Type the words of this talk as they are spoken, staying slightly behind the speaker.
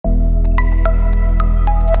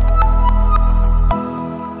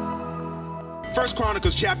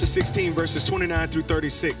Chronicles chapter 16, verses 29 through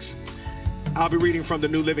 36. I'll be reading from the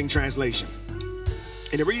New Living Translation.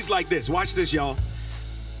 And it reads like this. Watch this, y'all.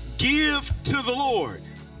 Give to the Lord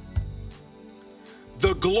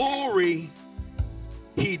the glory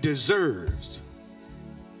he deserves.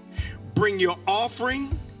 Bring your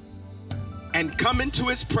offering and come into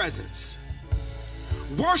his presence.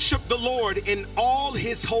 Worship the Lord in all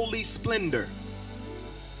his holy splendor.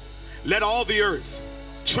 Let all the earth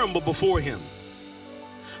tremble before him.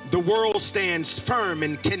 The world stands firm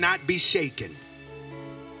and cannot be shaken.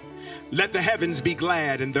 Let the heavens be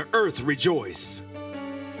glad and the earth rejoice.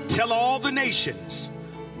 Tell all the nations,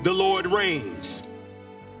 the Lord reigns.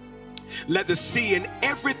 Let the sea and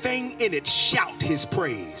everything in it shout his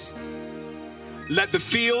praise. Let the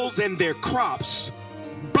fields and their crops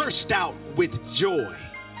burst out with joy.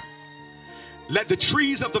 Let the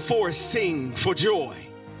trees of the forest sing for joy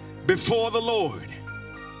before the Lord.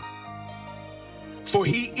 For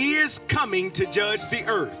he is coming to judge the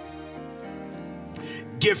earth.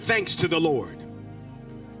 Give thanks to the Lord,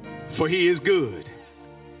 for he is good.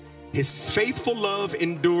 His faithful love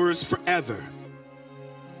endures forever.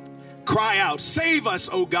 Cry out, save us,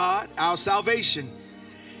 O God, our salvation.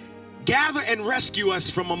 Gather and rescue us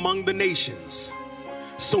from among the nations,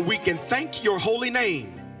 so we can thank your holy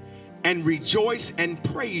name and rejoice and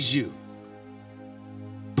praise you.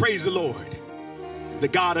 Praise the Lord, the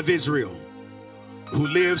God of Israel, who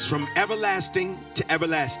lives from everlasting to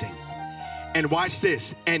everlasting. And watch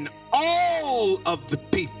this. And all of the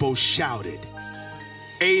people shouted,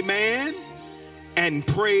 amen, and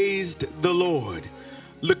praised the Lord.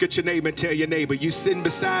 Look at your neighbor and tell your neighbor, you sitting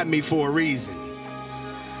beside me for a reason.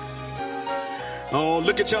 Oh,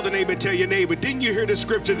 look at your other neighbor and tell your neighbor, didn't you hear the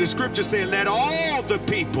scripture? The scripture said, let all the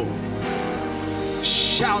people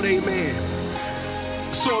shout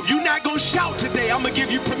amen. So if you're not going to shout today, I'm going to give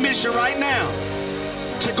you permission right now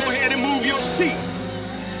to go ahead and move your seat.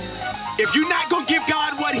 If you're not going to give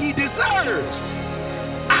God what he deserves,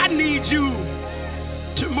 I need you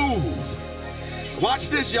to move. Watch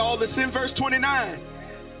this, y'all. It's in verse 29.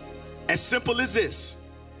 As simple as this.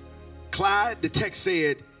 Clyde, the text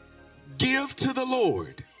said, give to the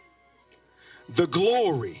Lord the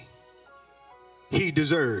glory he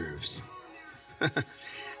deserves.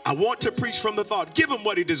 I want to preach from the thought. Give him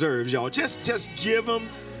what he deserves, y'all. Just give him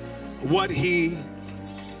what he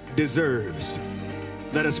deserves.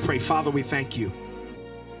 Let us pray. Father, we thank you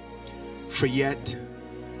for yet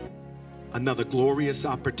another glorious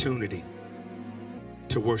opportunity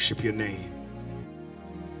to worship your name.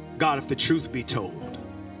 God, if the truth be told,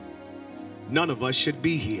 none of us should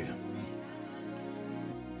be here,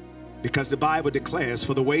 because the Bible declares,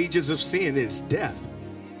 for the wages of sin is death.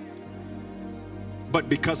 But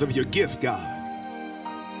because of your gift, God,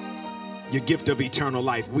 your gift of eternal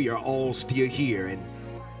life, we are all still here, and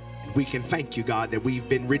we can thank you, God, that we've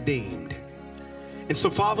been redeemed. And so,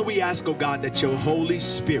 Father, we ask, oh God, that your Holy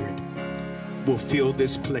Spirit will fill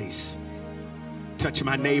this place. Touch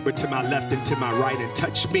my neighbor to my left and to my right, and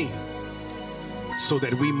touch me so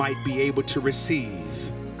that we might be able to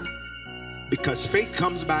receive. Because faith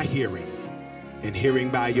comes by hearing, and hearing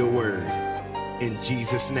by your word. In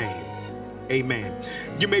Jesus' name, amen.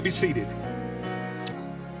 You may be seated.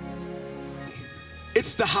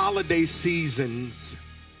 It's the holiday seasons,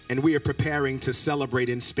 and we are preparing to celebrate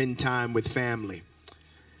and spend time with family.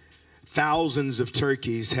 Thousands of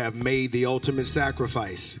turkeys have made the ultimate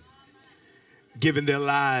sacrifice, given their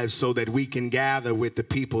lives so that we can gather with the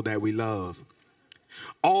people that we love.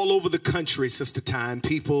 All over the country, Sister Time,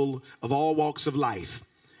 people of all walks of life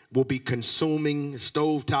will be consuming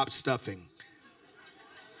stovetop stuffing,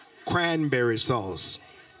 cranberry sauce,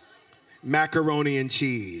 macaroni and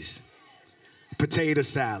cheese, potato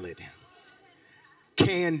salad,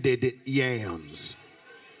 candied yams,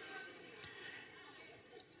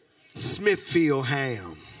 Smithfield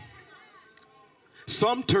ham.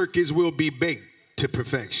 Some turkeys will be baked to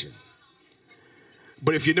perfection.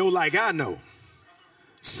 But if you know like I know,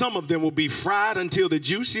 some of them will be fried until the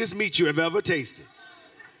juiciest meat you have ever tasted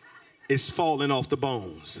is falling off the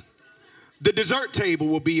bones. The dessert table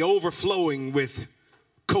will be overflowing with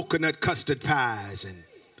coconut custard pies and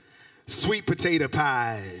sweet potato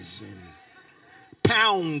pies and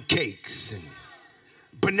pound cakes and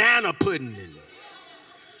banana pudding and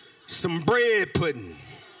some bread pudding,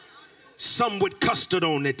 some with custard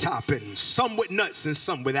on the top and some with nuts and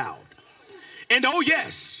some without. And oh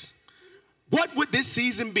yes, what would this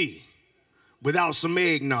season be without some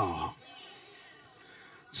eggnog?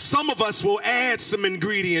 Some of us will add some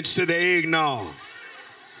ingredients to the eggnog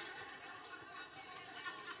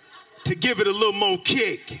to give it a little more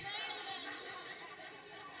kick.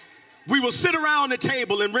 We will sit around the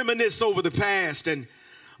table and reminisce over the past, and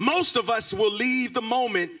most of us will leave the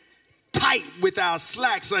moment tight with our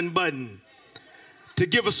slacks unbuttoned to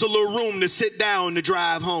give us a little room to sit down to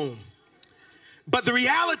drive home. But the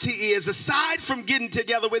reality is, aside from getting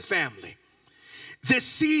together with family, this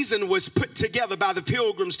season was put together by the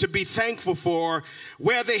Pilgrims to be thankful for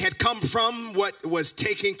where they had come from, what was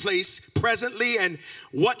taking place presently, and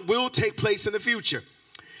what will take place in the future.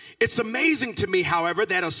 It's amazing to me, however,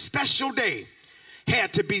 that a special day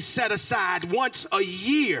had to be set aside once a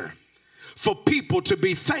year for people to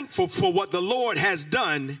be thankful for what the Lord has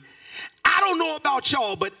done. I don't know about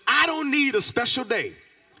y'all, but I don't need a special day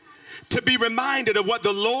to be reminded of what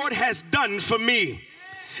the Lord has done for me.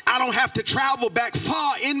 I don't have to travel back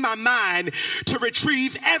far in my mind to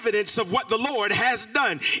retrieve evidence of what the Lord has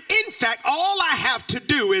done. In fact, all I have to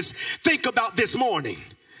do is think about this morning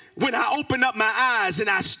when I opened up my eyes and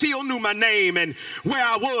I still knew my name and where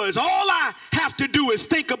I was. All I have to do is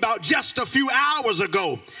think about just a few hours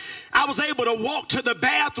ago. I was able to walk to the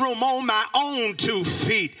bathroom on my own 2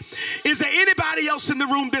 feet. Is there anybody else in the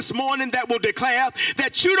room this morning that will declare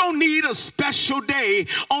that you don't need a special day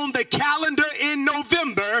on the calendar in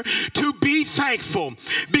November to be thankful?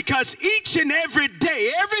 Because each and every day,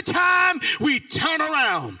 every time we turn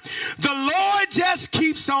around, the Lord just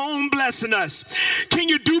keeps on blessing us. Can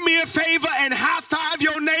you do me a favor and high five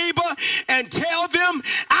your neighbor and tell them,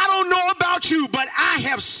 I don't know about you, but I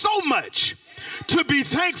have so much to be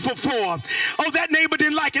thankful for. Oh, that neighbor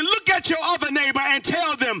didn't like it. Look at your other neighbor and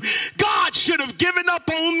tell them, God should have given up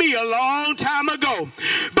on me a long time ago,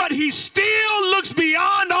 but he still looks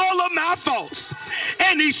beyond all of my faults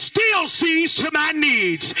and he still sees to my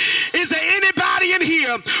needs. Is there anybody in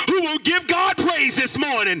here who will give God praise this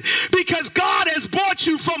morning? Because God has brought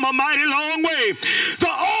you from a mighty long way.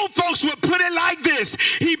 The old folks would put it like this: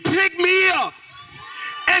 he picked me up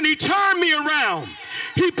and he turned me around.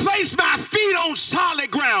 He placed my feet on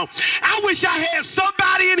solid ground. I wish I had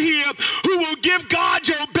somebody in here who will give God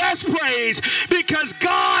your best praise, because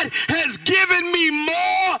God has given me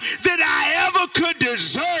more than I ever could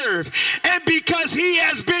deserve. And because he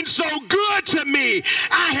has been so good to me,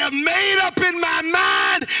 I have made up in my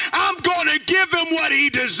mind I'm going to give him what he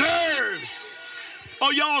deserves. Oh,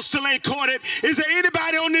 y'all still ain't caught it. Is there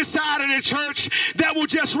anybody on this side of the church that will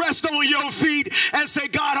just rest on your feet and say,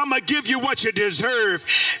 God, I'm going to give you what you deserve?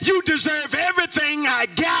 You deserve everything I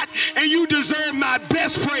got, and you deserve my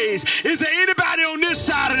best praise. Is there anybody on this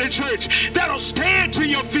side of the church that'll stand to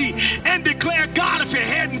your feet and declare, God, if it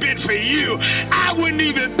hadn't been for you, I wouldn't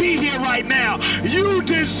even be here right now. You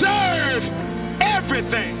deserve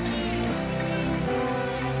everything.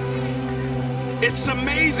 It's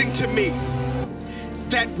amazing to me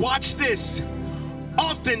that, watch this,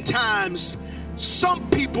 oftentimes some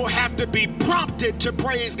people have to be prompted to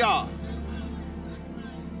praise God,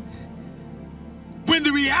 when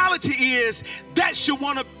the reality is that should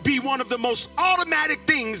want to be one of the most automatic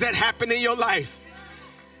things that happen in your life,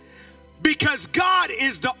 because God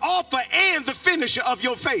is the author and the finisher of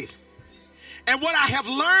your faith. And what I have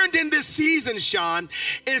learned in this season, Sean,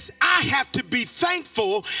 is I have to be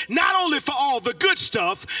thankful not only for all the good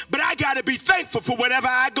stuff, but I got to be thankful for whatever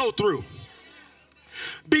I go through.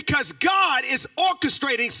 Because God is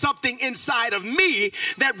orchestrating something inside of me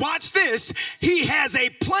that, watch this, he has a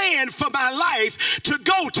plan for my life to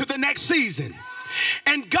go to the next season.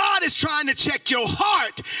 And God is trying to check your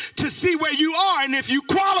heart to see where you are and if you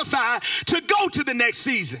qualify to go to the next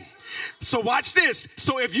season. So watch this.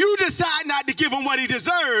 So if you decide not to give him what he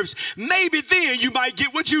deserves, maybe then you might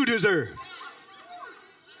get what you deserve.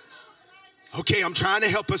 Okay, I'm trying to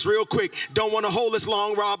help us real quick. Don't want to hold us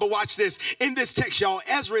long, Rob, but watch this. In this text, y'all,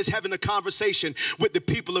 Ezra is having a conversation with the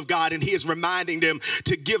people of God, and he is reminding them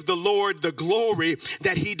to give the Lord the glory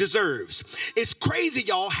that he deserves. It's crazy,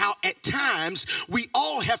 y'all, how at times we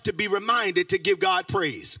all have to be reminded to give God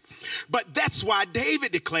praise. But that's why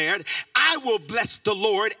David declared, I will bless the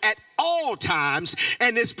Lord at all times,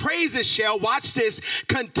 and his praises shall, watch this,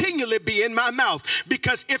 continually be in my mouth.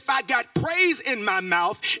 Because if I got praise in my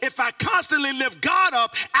mouth, if I constantly lift God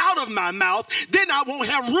up out of my mouth, then I won't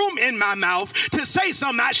have room in my mouth to say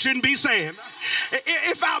something I shouldn't be saying.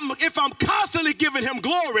 If I'm constantly giving him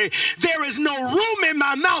glory, there is no room in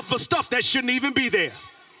my mouth for stuff that shouldn't even be there.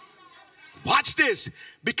 Watch this.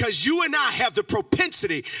 Because you and I have the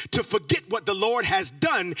propensity to forget what the Lord has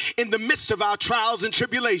done in the midst of our trials and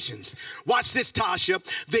tribulations. Watch this, Tasha.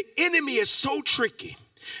 The enemy is so tricky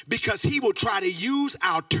because he will try to use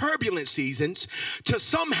our turbulent seasons to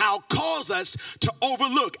somehow cause us to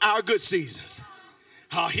overlook our good seasons.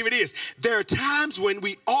 Here it is. There are times when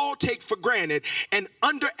we all take for granted and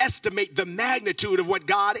underestimate the magnitude of what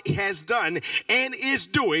God has done and is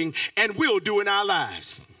doing and will do in our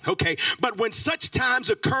lives. Okay, but when such times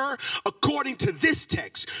occur, according to this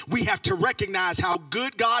text, we have to recognize how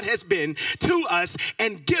good God has been to us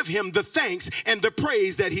and give him the thanks and the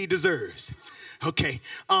praise that he deserves. Okay,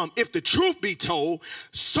 if the truth be told,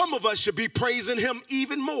 some of us should be praising him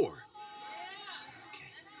even more.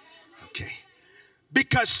 Okay.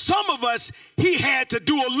 Because some of us, he had to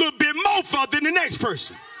do a little bit more for than the next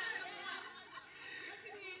person.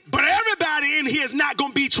 But everybody in here is not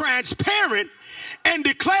going to be transparent and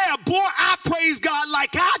declare, boy, I praise God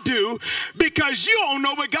like I do because you don't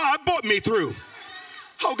know what God brought me through.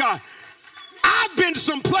 Oh, God, I've been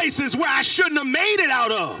some places where I shouldn't have made it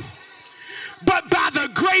out of. But by the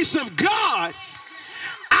grace of God,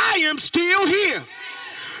 I am still here.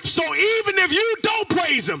 So even if you don't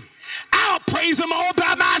praise him, I'll praise him all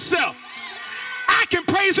by myself. I can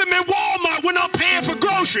praise him in Walmart when I'm paying for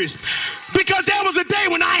groceries because there was a day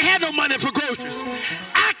when I had no money for groceries.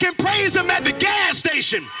 I can praise him at the gas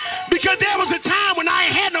station because there was a time when I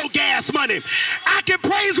had no gas money. I can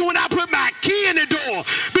praise him when I put my key in the door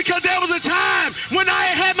because there was a time when I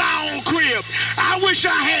had my own crib. I wish I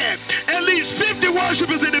had at least 50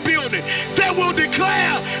 worshipers in the building that will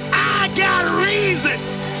declare, I got a reason.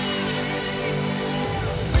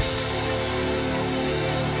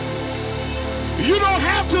 You don't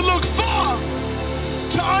have to look far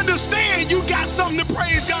to understand you got something to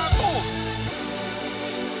praise God for.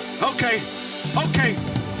 Okay.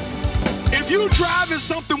 If you driving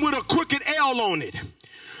something with a crooked L on it,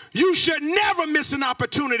 you should never miss an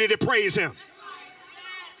opportunity to praise him.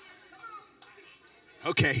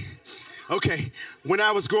 Okay. When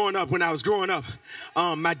I was growing up,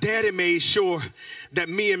 my daddy made sure that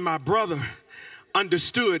me and my brother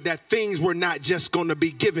understood that things were not just going to be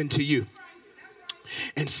given to you.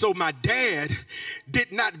 And so my dad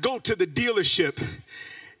did not go to the dealership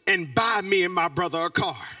and buy me and my brother a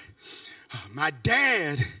car. My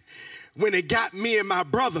dad, when it got me and my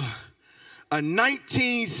brother a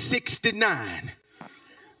 1969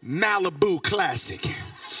 Malibu Classic.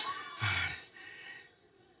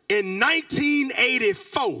 In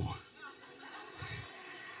 1984,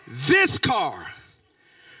 this car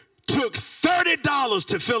took $30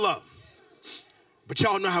 to fill up. But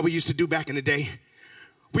y'all know how we used to do back in the day.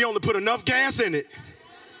 We only put enough gas in it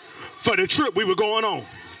for the trip we were going on.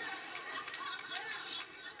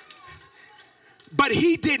 But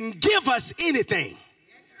he didn't give us anything.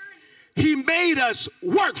 He made us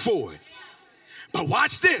work for it. But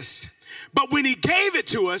watch this. But when he gave it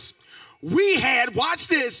to us, we had, watch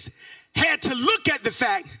this, had to look at the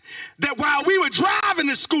fact that while we were driving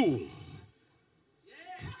to school,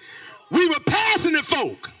 we were passing the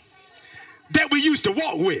folk that we used to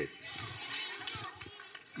walk with.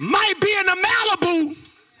 Might be in the Malibu,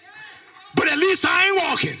 but at least I ain't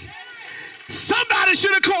walking. Somebody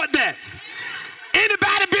should have caught that.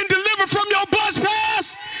 Anybody been delivered from your bus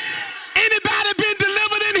pass? Anybody been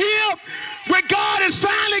delivered in here where God has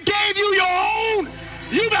finally gave you your own?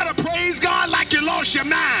 You better praise God like you lost your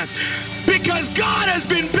mind, because God has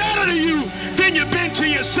been better to you than you've been to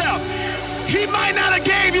yourself. He might not have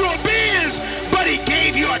gave you a Benz, but he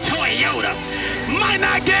gave you a Toyota. Might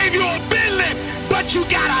not gave you a Bentley, but you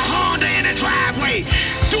got a Honda in the driveway.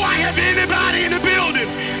 Do I have anybody in the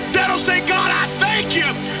building that'll say, God, I thank you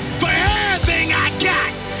for everything I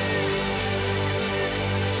got?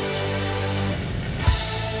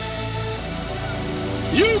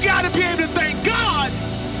 You got to be able to thank God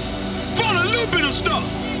for a little bit of stuff.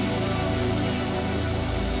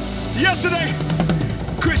 Yesterday,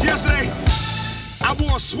 I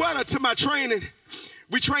wore a sweater to my training.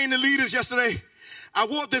 We trained the leaders yesterday. I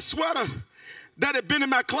wore this sweater that had been in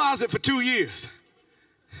my closet for 2 years.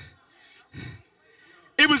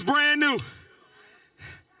 It was brand new.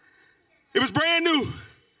 It was brand new.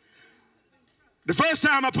 The first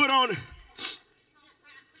time I put on it,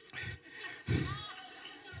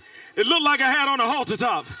 it looked like I had on a halter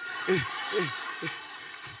top.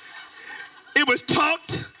 It was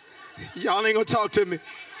tucked. Y'all ain't gonna talk to me.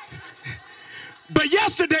 But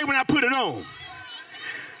yesterday when I put it on,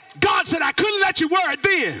 God said I couldn't let you wear it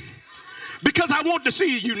then because I want to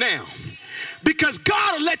see you now. Because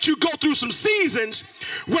God will let you go through some seasons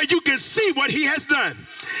where you can see what he has done.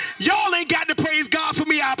 Y'all ain't got to praise God for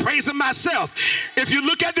me. I'll praise him myself. If you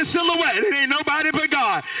look at the silhouette, it ain't nobody but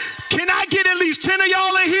God. Can I get at least 10 of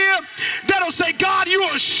y'all in here that'll say, God, you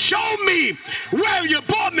will show me where you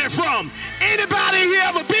brought me from? Anybody here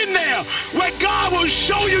ever been there where God will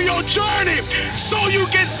show you your journey so you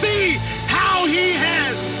can see how he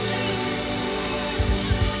has?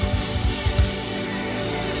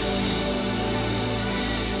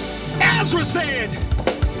 Ezra said,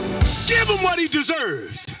 give him what he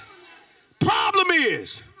deserves. Problem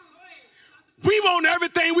is, we want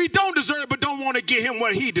everything we don't deserve, but don't want to give him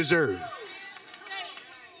what he deserves.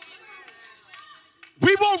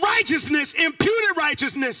 We want righteousness, imputed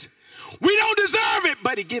righteousness. We don't deserve it,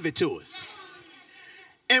 but he give it to us.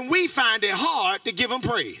 And we find it hard to give him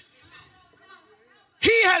praise.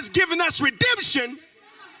 He has given us redemption,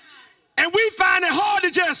 and we find it hard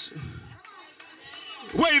to just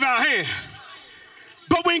wave our hand.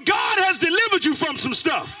 But when God has delivered you from some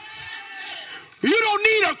stuff, you don't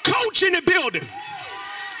need a coach in the building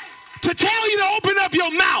to tell you to open up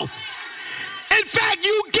your mouth. In fact,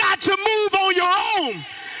 you got to move on your own,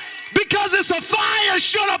 because it's a fire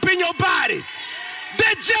shut up in your body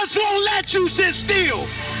that just won't let you sit still.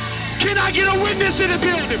 Can I get a witness in the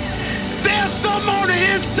building? There's some on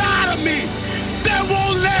the inside of me that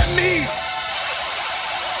won't let me.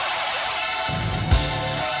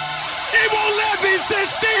 It won't let me sit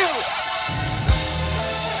still.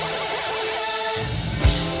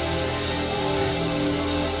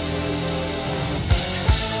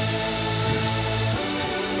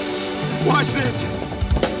 Watch this.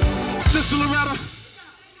 Sister Loretta.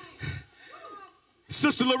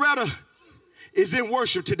 Sister Loretta is in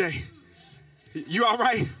worship today. You all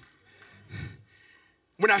right?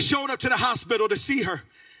 When I showed up to the hospital to see her,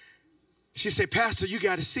 she said, Pastor, you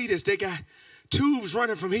got to see this. They got tubes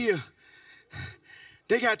running from here.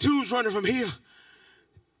 They got tubes running from here.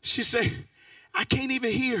 She said, I can't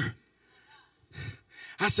even hear.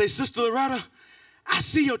 I say, Sister Loretta, I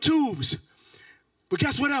see your tubes. But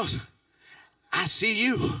guess what else? I see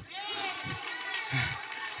you.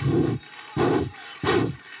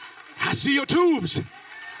 I see your tubes,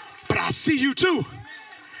 but I see you too.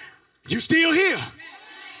 You still here.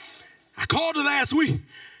 I called her last week.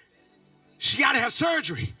 She got to have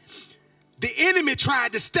surgery. The enemy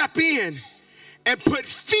tried to step in and put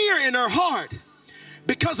fear in her heart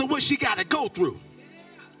because of what she got to go through.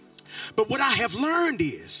 But what I have learned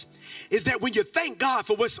is that when you thank God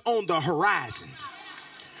for what's on the horizon,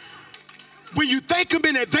 when you thank him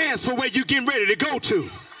in advance for where you're getting ready to go to,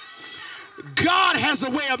 God has a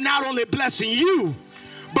way of not only blessing you,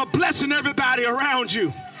 but blessing everybody around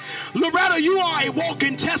you. Loretta, you are a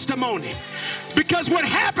walking testimony, because what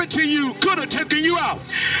happened to you could have taken you out.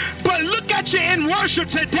 But look at you in worship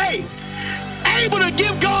today, able to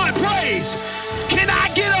give God praise. Can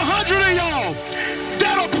I get 100 of y'all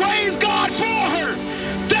that'll praise God for her?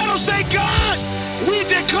 That'll say, God, we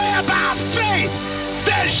declare by faith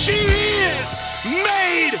that she is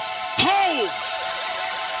made whole.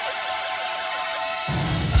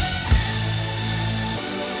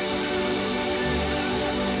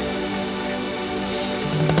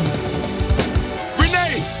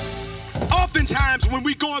 Oftentimes when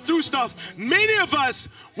we're going through stuff, many of us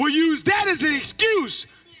will use that as an excuse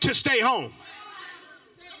to stay home.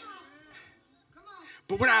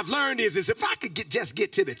 But what I've learned is if I could just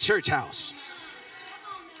get to the church house,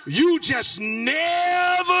 you just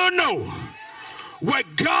never know what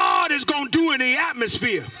God is going to do in the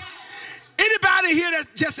atmosphere. Anybody here that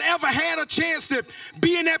just ever had a chance to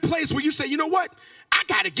be in that place where you say, you know what? I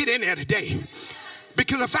got to get in there today.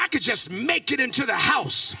 Because if I could just make it into the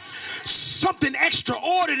house, something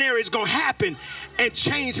extraordinary is going to happen and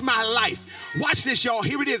change my life. Watch this, y'all.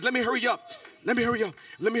 Here it is. Let me hurry up. Let me hurry up.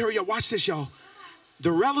 Let me hurry up. Watch this, y'all.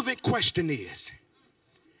 The relevant question is,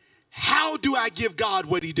 how do I give God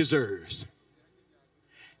what he deserves?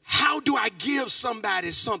 How do I give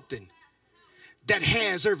somebody something that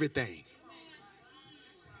has everything?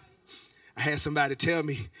 I had somebody tell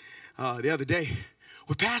me the other day,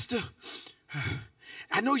 well, Pastor,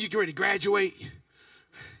 I know you're ready to graduate,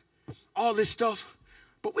 all this stuff,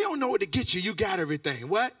 but we don't know what to get you. You got everything.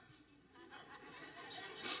 What?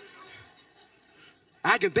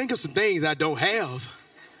 I can think of some things I don't have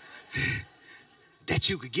that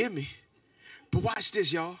you could give me. But watch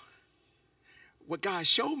this, y'all. What God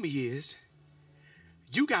showed me is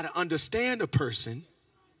you got to understand a person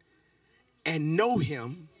and know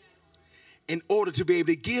him in order to be able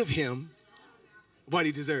to give him what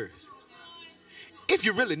he deserves. If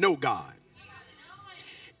you really know God,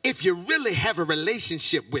 if you really have a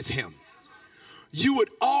relationship with him, you would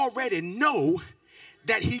already know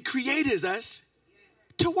that he created us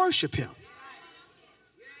to worship him.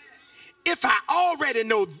 If I already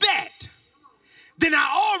know that, then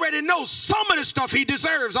I already know some of the stuff he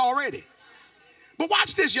deserves already. But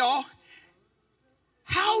watch this, y'all.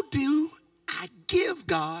 How do I give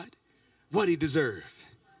God what he deserves?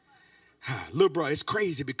 Little bro, it's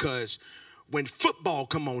crazy because when football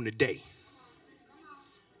come on today,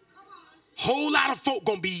 whole lot of folk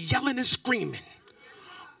gonna be yelling and screaming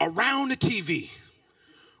around the TV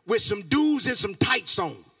with some dudes and some tights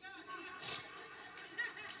on.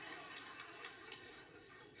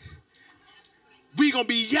 We're going to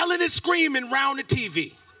be yelling and screaming around the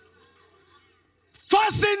TV.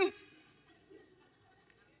 Fussing.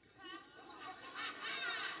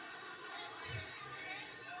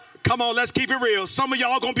 Come on, let's keep it real. Some of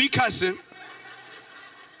y'all going to be cussing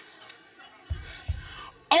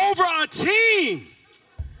over a team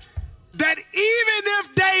that even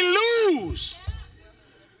if they lose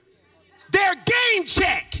their game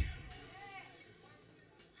check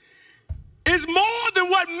is more than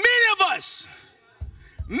what many of us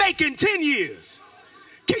make in 10 years.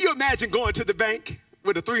 Can you imagine going to the bank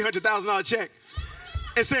with a $300,000 check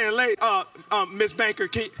and saying, Miss Banker,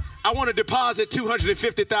 I want to deposit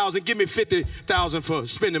 $250,000. Give me $50,000 for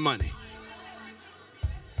spending money.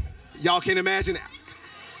 Y'all can imagine?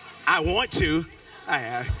 I want to.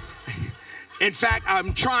 In fact,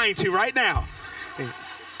 I'm trying to right now.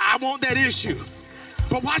 I want that issue.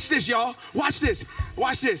 But watch this, y'all. Watch this.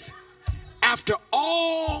 Watch this. After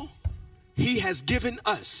all he has given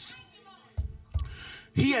us,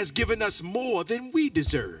 he has given us more than we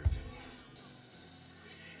deserve.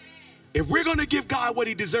 If we're going to give God what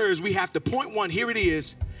he deserves, we have to, point one, here it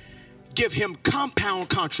is, give him compound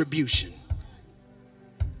contribution.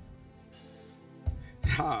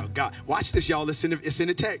 Oh, God. Watch this, y'all. It's in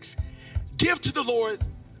the text. Give to the Lord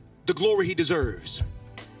the glory he deserves.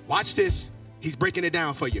 Watch this. He's breaking it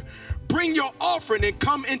down for you. Bring your offering and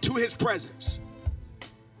come into his presence.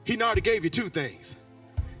 He already gave you two things.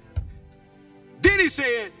 Then he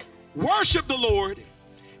said, worship the Lord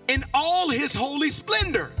in all his holy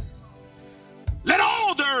splendor. Let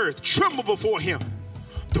all the earth tremble before him.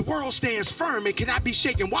 The world stands firm and cannot be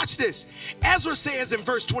shaken. Watch this. Ezra says in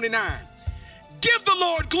verse 29, give the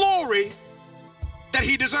Lord glory that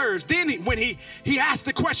he deserves. Then when he asked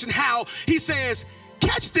the question how, he says,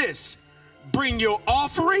 catch this. Bring your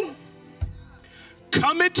offering,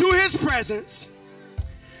 come into his presence.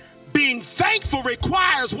 Being thankful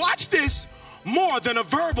requires, watch this, more than a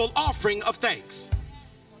verbal offering of thanks.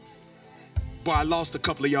 Boy, I lost a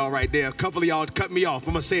couple of y'all right there. A couple of y'all cut me off.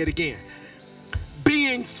 I'm going to say it again.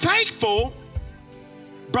 Being thankful,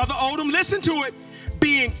 Brother Odom, listen to it.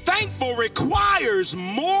 Being thankful requires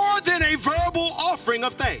more than a verbal offering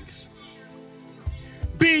of thanks.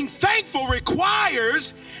 Being thankful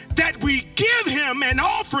requires that we give him an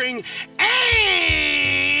offering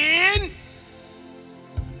and,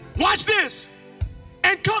 watch this,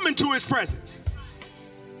 and come into his presence.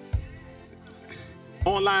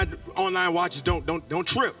 Online watchers, don't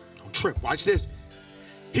trip. Don't trip. Watch this.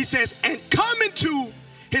 He says, and come into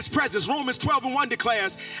his presence. Romans 12:1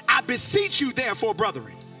 declares, I beseech you therefore,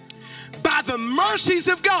 brethren, by the mercies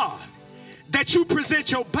of God, that you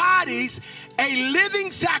present your bodies a living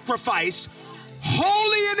sacrifice,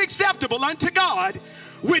 holy and acceptable unto God,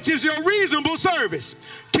 which is your reasonable service.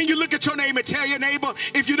 Can you look at your neighbor and tell your neighbor,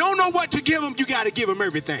 if you don't know what to give him, you got to give him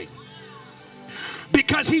everything.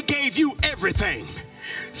 Because he gave you everything.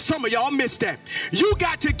 Some of y'all missed that. You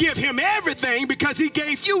got to give him everything because he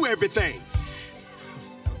gave you everything.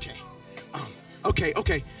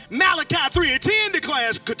 Okay. Malachi 3:10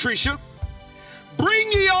 declares, Katricia,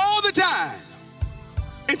 bring ye all the tithe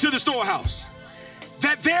into the storehouse,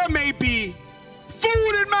 that there may be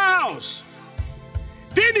food in my house.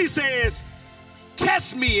 Then he says,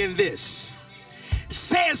 test me in this,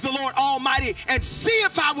 says the Lord Almighty, and see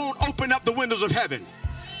if I won't open up the windows of heaven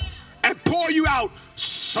and pour you out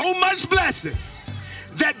so much blessing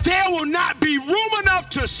that there will not be room enough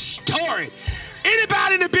to store it.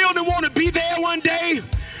 Anybody in the building want to be there one day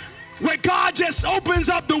where God just opens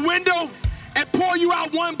up the window and pour you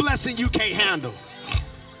out one blessing you can't handle?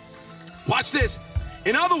 Watch this.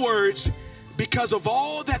 In other words, because of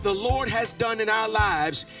all that the Lord has done in our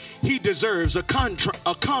lives, he deserves a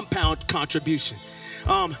compound contribution.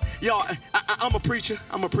 Y'all, I'm a preacher.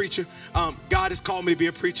 God has called me to be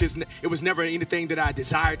a preacher. It was never anything that I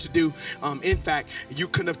desired to do. In fact, you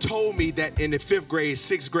couldn't have told me that in the 5th grade,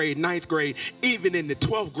 6th grade, 9th grade, even in the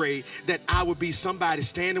 12th grade, that I would be somebody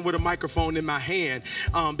standing with a microphone in my hand,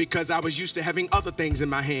 because I was used to having other things in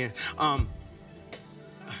my hand.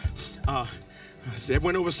 That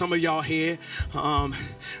went over some of y'all here,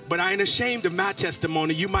 but I ain't ashamed of my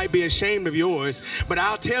testimony. You might be ashamed of yours, but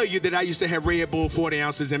I'll tell you that I used to have Red Bull 40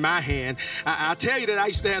 ounces in my hand. I'll tell you that I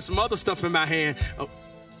used to have some other stuff in my hand. Oh,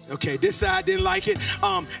 okay, this side didn't like it.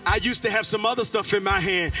 I used to have some other stuff in my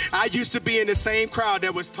hand. I used to be in the same crowd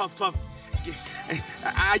that was puff.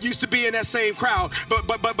 I used to be in that same crowd,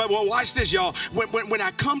 but well, watch this, y'all. When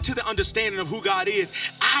I come to the understanding of who God is,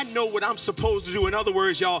 I know what I'm supposed to do. In other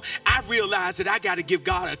words, y'all, I realize that I got to give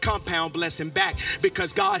God a compound blessing back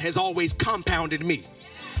because God has always compounded me.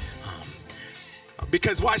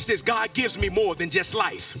 Because watch this, God gives me more than just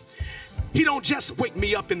life. He don't just wake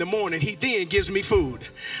me up in the morning, he then gives me food.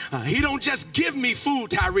 He don't just give me food,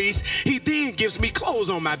 Tyrese, he then gives me clothes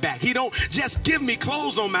on my back. He don't just give me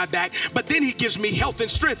clothes on my back, but then he gives me health and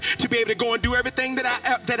strength to be able to go and do everything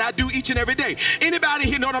that I do each and every day. Anybody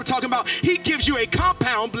here know what I'm talking about? He gives you a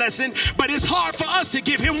compound blessing, but it's hard for us to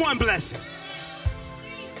give him one blessing.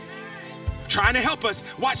 Trying to help us.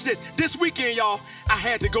 Watch this. This weekend, y'all, I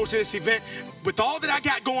had to go to this event. With all that I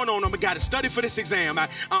got going on, I got to study for this exam.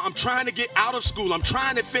 I'm trying to get out of school. I'm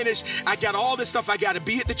trying to finish. I got all this stuff. I got to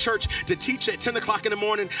be at the church to teach at 10 o'clock in the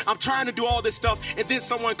morning. I'm trying to do all this stuff. And then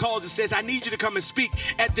someone calls and says, I need you to come and speak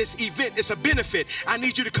at this event. It's a benefit. I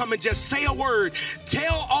need you to come and just say a word.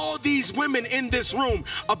 Tell all these women in this room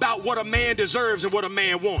about what a man deserves and what a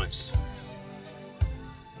man wants.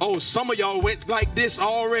 Oh, some of y'all went like this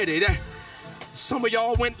already. Some of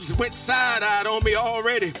y'all went side-eyed on me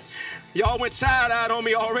already. Y'all went side-eyed on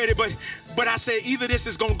me already, but I said either this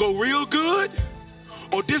is going to go real good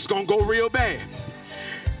or this going to go real bad.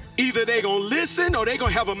 Either they going to listen or they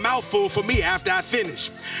going to have a mouthful for me after I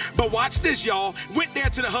finish. But watch this, y'all. Went there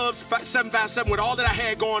to the Hub 757 with all that I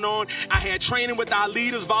had going on. I had training with our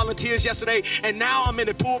leaders, volunteers yesterday, and now I'm in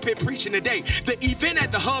the pulpit preaching today. The event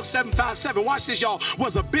at the Hub 757, watch this, y'all,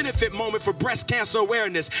 was a benefit moment for breast cancer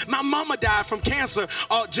awareness. My mama died from cancer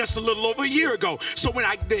just a little over a year ago. So when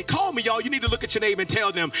they called me, y'all, you need to look at your neighbor and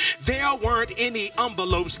tell them there weren't any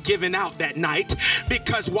envelopes given out that night,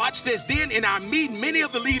 because watch this, then in our meeting, many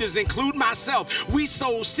of the leaders, include myself, we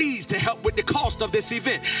sowed seeds to help with the cost of this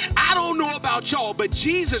event. I don't know about y'all, but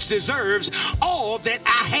Jesus deserves all that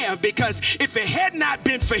I have, because if it had not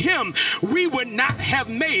been for him, we would not have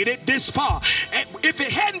made it this far. If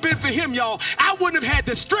it hadn't been for him, y'all, I wouldn't have had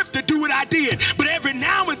the strength to do what I did. But every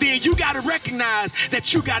now and then you got to recognize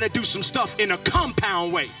that you got to do some stuff in a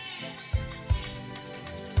compound way.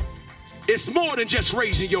 It's more than just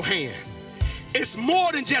raising your hand. It's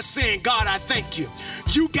more than just saying, God, I thank you.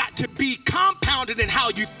 You got to be compounded in how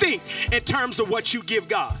you think in terms of what you give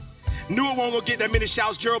God. Knew it won't get that many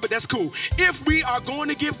shouts, Gerald, but that's cool. If we are going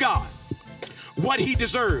to give God what he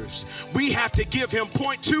deserves, we have to give him,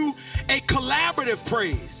 point two, a collaborative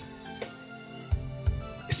praise.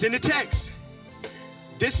 It's in the text.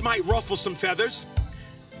 This might ruffle some feathers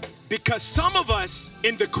because some of us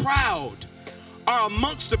in the crowd are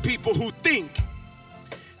amongst the people who think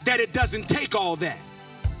that it doesn't take all that.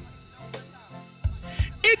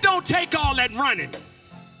 It don't take all that running.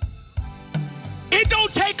 It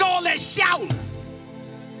don't take all that shouting.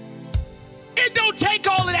 It don't take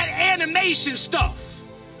all of that animation stuff.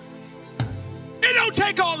 It don't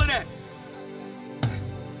take all of that.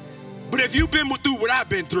 But if you've been through what I've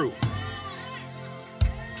been through,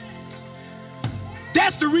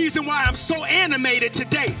 that's the reason why I'm so animated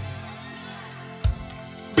today.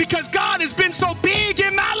 Because God has been so big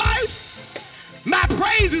in my life, my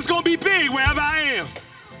praise is going to be big wherever I am.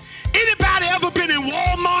 Anybody ever been in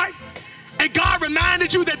Walmart and God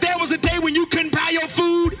reminded you that there was a day when you couldn't buy your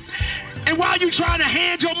food? And while you're trying to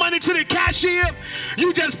hand your money to the cashier,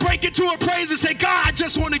 you just break into a praise and say, God, I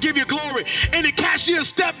just want to give you glory. And the cashier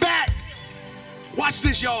step back. Watch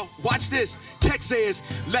this, y'all. Watch this. Text says,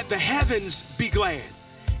 let the heavens be glad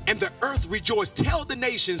and the earth rejoice. Tell the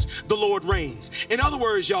nations the Lord reigns. In other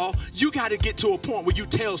words, y'all, you got to get to a point where you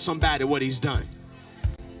tell somebody what he's done.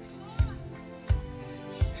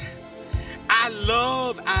 I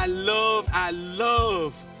love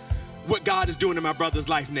what God is doing in my brother's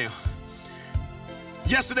life now.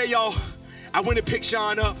 Yesterday, y'all, I went and picked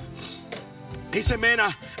Sean up. He said, man,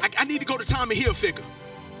 I need to go to Tommy Hilfiger.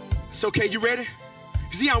 It's okay, you ready?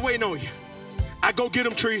 He said, yeah, I'm waiting on you. I go get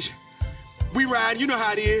him, Trish. We ride, you know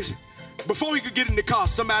how it is. Before he could get in the car,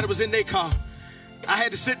 somebody was in their car. I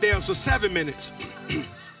had to sit there for 7 minutes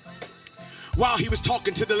while he was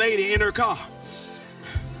talking to the lady in her car.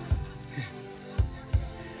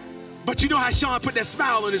 But you know how Sean put that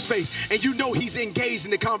smile on his face, and you know he's engaged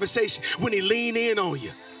in the conversation when he leaned in on you.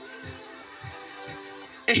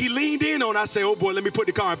 And he leaned in on, I say, oh boy, let me put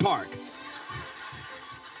the car in park.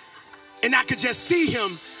 And I could just see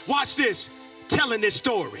him, watch this, telling this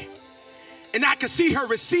story. And I could see her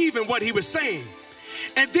receiving what he was saying.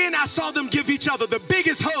 And then I saw them give each other the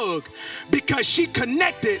biggest hug because she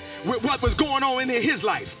connected with what was going on in his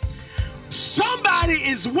life. Somebody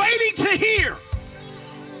is waiting to hear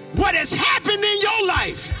what has happened in your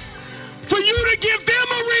life for you to give them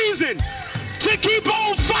a reason to to keep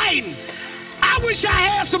on fighting. I wish I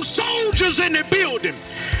had some soldiers in the building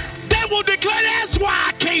that will declare, that's why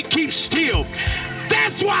I can't keep still.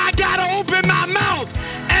 That's why I gotta open my mouth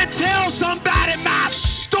and tell somebody my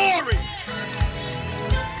story.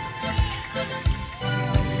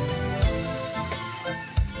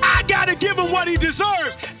 I gotta give him what he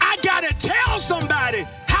deserves. I gotta tell somebody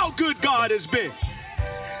how good God has been.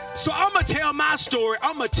 So I'm gonna tell my story.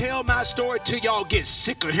 I'm gonna tell my story till y'all get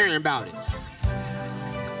sick of hearing about it.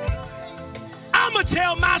 I'm gonna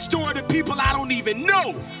tell my story to people I don't even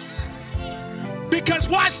know. Because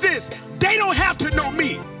watch this, they don't have to know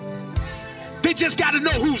me. They just gotta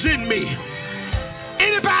know who's in me.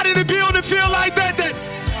 Anybody in the building feel like that? That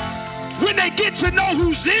when they get to know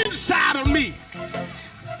who's inside of me.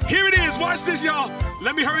 Here it is, watch this, y'all.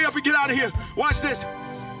 Let me hurry up and get out of here. Watch this.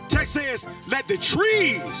 Text says, let the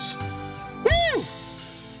trees. Woo!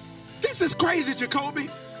 This is crazy, Jacoby.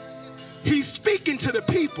 He's speaking to the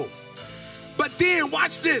people. But then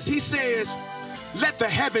watch this. He says, let the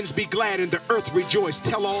heavens be glad and the earth rejoice.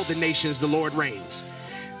 Tell all the nations the Lord reigns.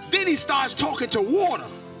 Then he starts talking to water.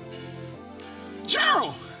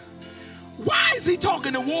 Gerald, why is he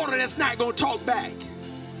talking to water that's not going to talk back?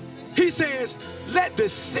 He says, let the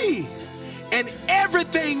sea and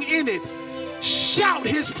everything in it shout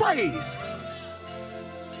his praise.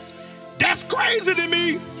 That's crazy to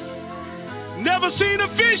me. Never seen a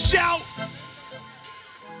fish shout.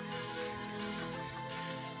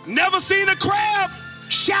 Never seen a crab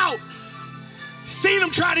shout. Seen him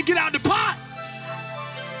try to get out the pot.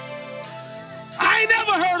 I ain't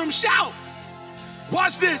never heard him shout.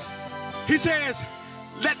 Watch this. He says,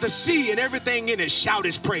 let the sea and everything in it shout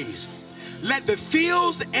his praise. Let the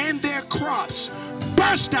fields and their crops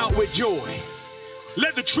burst out with joy.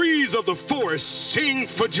 Let the trees of the forest sing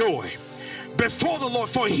for joy before the Lord,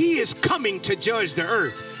 for he is coming to judge the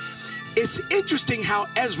earth. It's interesting how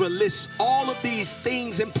Ezra lists all of these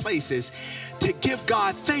things and places to give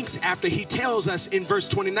God thanks after he tells us in verse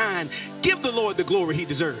 29, give the Lord the glory he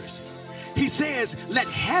deserves. He says, let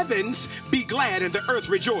heavens be glad and the earth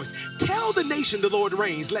rejoice. Tell the nation the Lord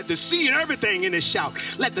reigns. Let the sea and everything in it shout.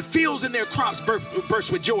 Let the fields and their crops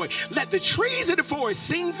burst with joy. Let the trees in the forest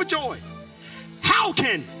sing for joy. How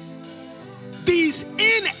can these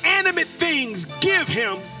inanimate things give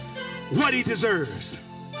him what he deserves?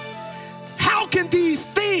 How can these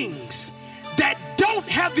things that don't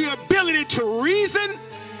have the ability to reason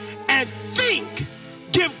and think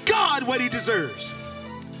give God what he deserves?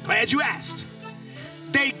 Glad you asked.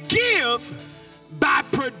 They give by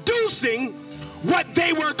producing what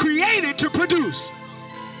they were created to produce.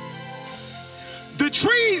 The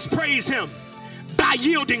trees praise him by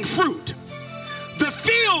yielding fruit. The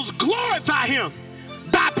fields glorify him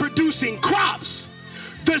by producing crops.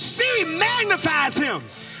 The sea magnifies him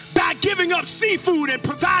by giving up seafood and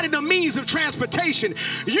providing a means of transportation.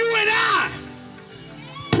 You and I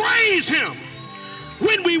praise him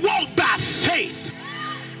when we walk by faith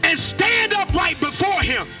and stand upright before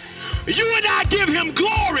him. You and I give him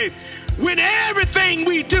glory when everything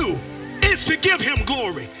we do is to give him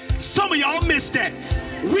glory. Some of y'all missed that.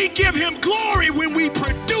 We give him glory when we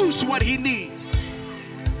produce what he needs.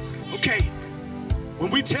 Okay, when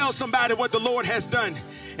we tell somebody what the Lord has done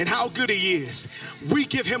and how good he is, we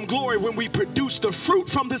give him glory when we produce the fruit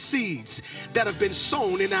from the seeds that have been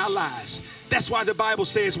sown in our lives. That's why the Bible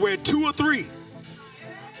says where 2 or 3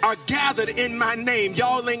 are gathered in my name.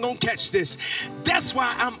 Y'all ain't gonna catch this. That's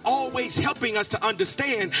why I'm always helping us to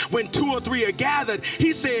understand when 2 or 3 are gathered,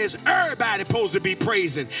 he says everybody's supposed to be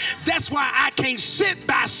praising. That's why I can't sit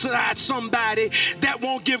beside somebody that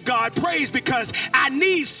won't give God praise, because I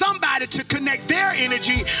need somebody to connect their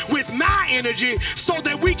energy with my energy so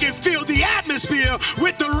that we can fill the atmosphere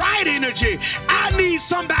with the right energy. I need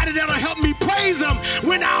somebody that'll help me praise him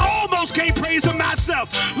when I almost can't praise him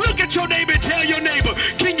myself. Look at your neighbor and tell your neighbor,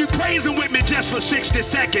 can you praise him with me just for 60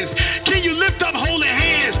 seconds? Can you lift up holy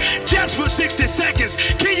hands just for 60 seconds?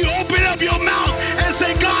 Can you open up your mouth and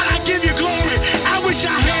say, God, I give you glory. I wish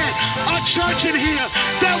I had a church in here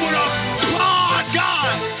that would applaud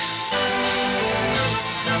God.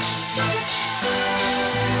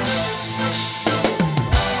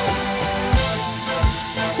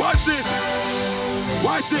 Watch this.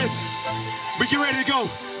 Watch this. We get ready to go.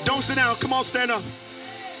 Don't sit down. Come on, stand up.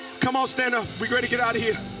 Come on, stand up. We ready to get out of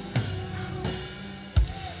here.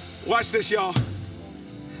 Watch this, y'all.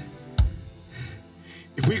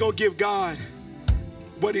 If we're going to give God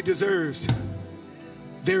what he deserves,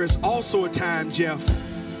 there is also a time, Jeff,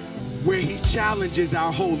 where he challenges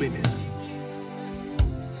our holiness.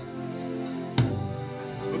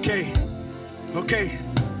 Okay.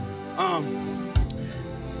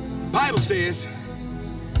 Bible says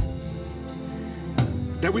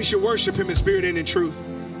that we should worship him in spirit and in truth.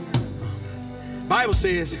 Bible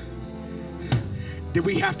says that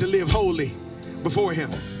we have to live holy before him.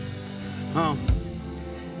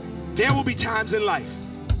 There will be times in life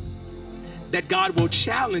that God will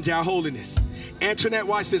challenge our holiness. Antoinette,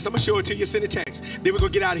 watch this. I'm going to show it to you. Send a text. Then we're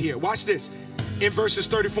going to get out of here. Watch this. In verses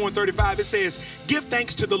 34 and 35, it says, give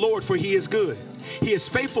thanks to the Lord, for he is good. He is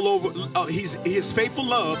faithful his faithful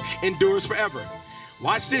love endures forever.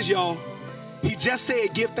 Watch this, y'all. He just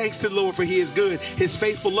said, give thanks to the Lord, for he is good. His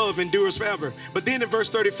faithful love endures forever. But then in verse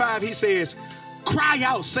 35, he says, cry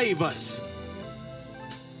out, save us.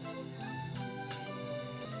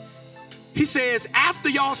 He says, after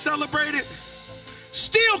y'all celebrated,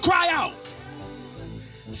 still cry out.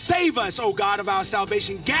 Save us, O God of our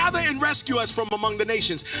salvation. Gather and rescue us from among the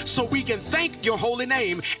nations, so we can thank your holy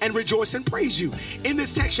name and rejoice and praise you. In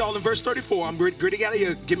this text, y'all, in verse 34, I'm getting out of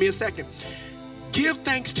here. Give me a second. Give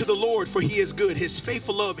thanks to the Lord, for he is good. His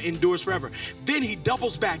faithful love endures forever. Then he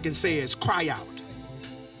doubles back and says, cry out.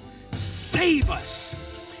 Save us.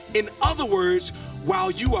 In other words, while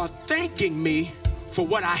you are thanking me for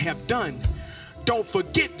what I have done, don't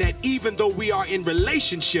forget that even though we are in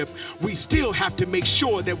relationship, we still have to make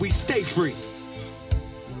sure that we stay free.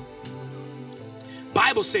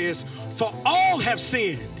 Bible says, for all have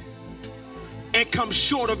sinned and come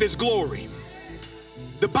short of his glory.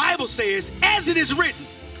 The Bible says, as it is written,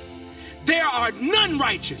 there are none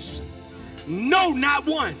righteous, no, not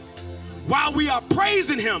one. While we are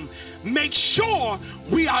praising him, make sure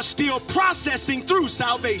we are still processing through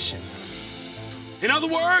salvation. In other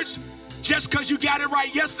words, just because you got it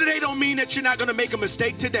right yesterday don't mean that you're not going to make a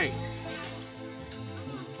mistake today.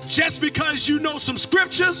 Just because you know some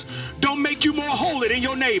scriptures don't make you more holy than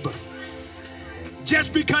your neighbor.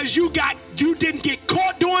 Just because you didn't get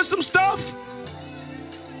caught doing some stuff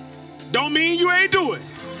don't mean you ain't do it.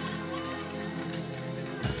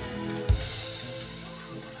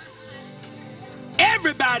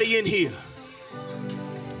 Everybody in here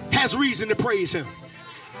has reason to praise him.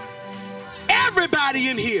 Everybody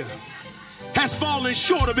in here has fallen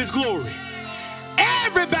short of his glory.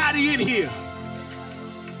 Everybody in here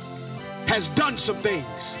has done some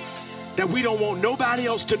things that we don't want nobody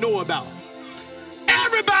else to know about.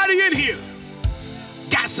 Everybody in here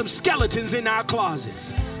got some skeletons in our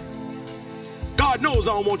closets. God knows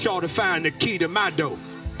I don't want y'all to find the key to my door.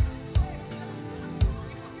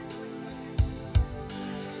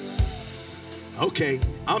 Okay,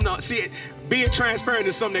 I'm not, see, being transparent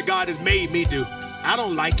is something that God has made me do. I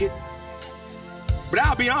don't like it. But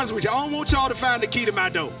I'll be honest with you, I don't want y'all to find the key to my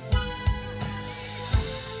door.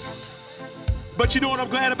 But you know what I'm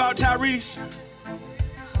glad about, Tyrese?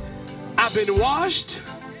 I've been washed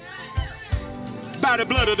by the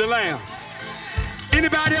blood of the Lamb.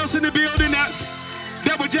 Anybody else in the building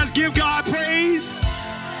that would just give God praise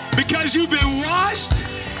because you've been washed?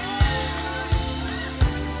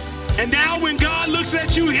 And now when God looks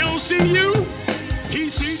at you, he don't see you, he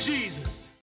sees Jesus.